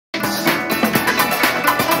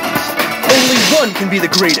one can be the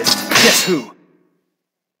greatest. Guess who?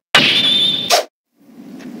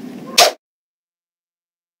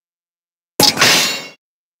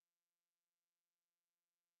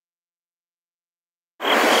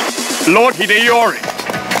 Lord Hideyori,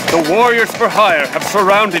 the warriors for hire have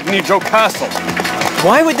surrounded Nijo Castle.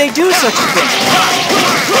 Why would they do such a thing?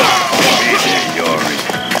 Hideyori,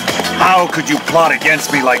 how could you plot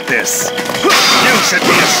against me like this? You should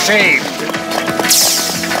be ashamed.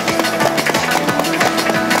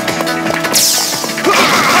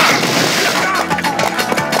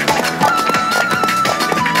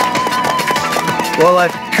 Well,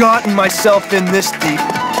 I've gotten myself in this deep.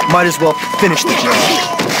 Might as well finish the job.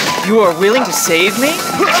 You are willing to save me?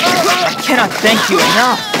 I cannot thank you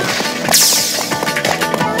enough.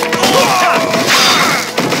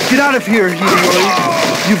 Get out of here,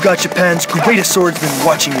 Hideyori. You've got Japan's greatest swordsman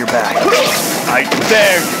watching your back. I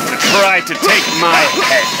dare you to try to take my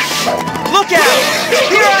head. Look out!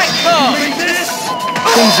 Here I come!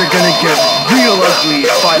 Things are gonna get real ugly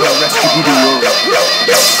if I don't rescue Hideyori.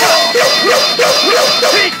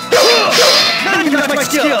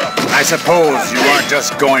 I suppose you aren't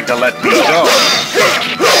just going to let me go.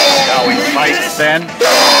 Shall we fight then?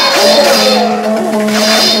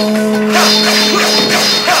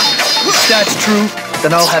 If that's true,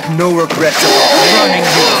 then I'll have no regrets about running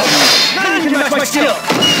you.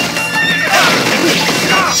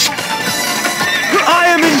 I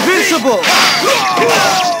am invincible!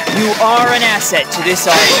 You are an asset to this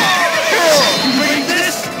army.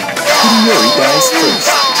 Hideyori dies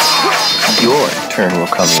first. Your turn will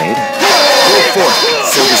come later. Go forth,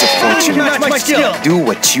 Silvers of Fortune. Do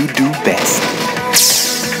what you do best.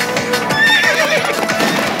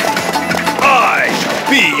 I shall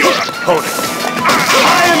be your opponent.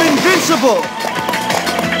 I am invincible!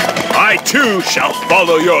 I too shall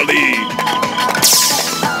follow your lead.